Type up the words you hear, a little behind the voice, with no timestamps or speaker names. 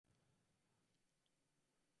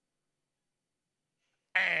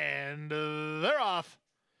And they're off.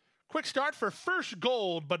 Quick start for first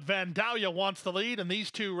gold, but Vandalia wants the lead, and these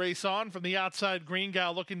two race on from the outside. Green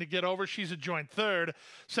Gal looking to get over. She's a joint third.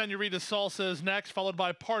 Senorita Salsa is next, followed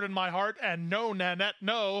by Pardon My Heart and No Nanette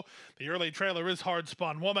No. The early trailer is Hard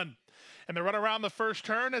Spun Woman. And the run around the first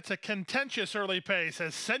turn, it's a contentious early pace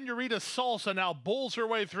as Senorita Salsa now bulls her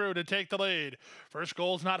way through to take the lead. First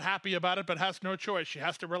Goal's not happy about it, but has no choice. She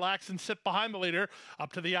has to relax and sit behind the leader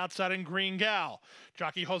up to the outside in Green Gal.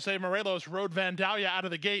 Jockey Jose Morelos rode Vandalia out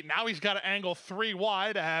of the gate. Now he's got to angle 3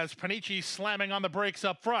 wide as Panici slamming on the brakes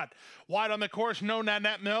up front. Wide on the course, No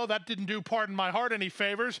Nanette No. That didn't do Pardon My Heart any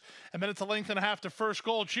favors. And then it's a length and a half to First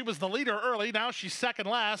Goal. She was the leader early. Now she's second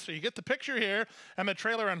last. So you get the picture here. And the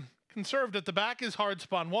trailer and conserved at the back is Hard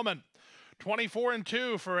Spun Woman.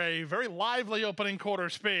 24-2 for a very lively opening quarter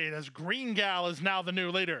speed as Green Gal is now the new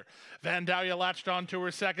leader. Vandalia latched on to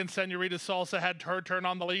her second. Senorita Salsa had her turn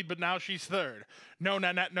on the lead, but now she's third. No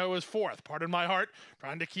Nanette No is fourth. Pardon My Heart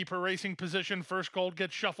trying to keep her racing position. First Gold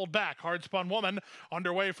gets shuffled back. Hard Spun Woman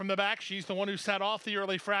underway from the back. She's the one who set off the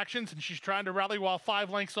early fractions, and she's trying to rally while 5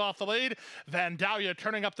 lengths off the lead. Vandalia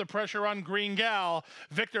turning up the pressure on Green Gal.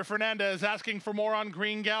 Victor Fernandez asking for more on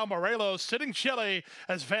Green Gal. Morelos sitting chilly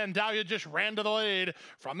as Vandalia just ran to the lead.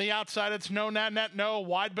 From the outside, it's No Nanette No.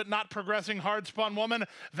 Wide but not progressing Hard Spun Woman.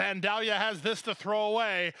 Vandalia has this to throw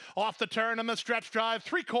away. Off the turn in the stretch drive,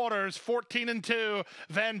 3/4, 14-2.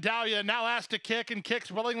 Vandalia now asked to kick and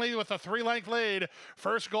kicks willingly with a 3-length lead.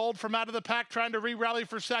 First Gold from out of the pack trying to re-rally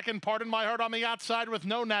for second. Pardon My Heart on the outside with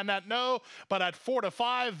No Nanette No. But at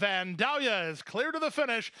 4-5, Vandalia is clear to the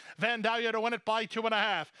finish. Vandalia to win it by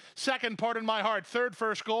 2.5. Second, Pardon My Heart. Third,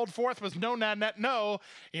 First Gold. Fourth was No Nanette No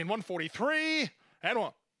in 1:43 and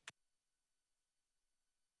 1.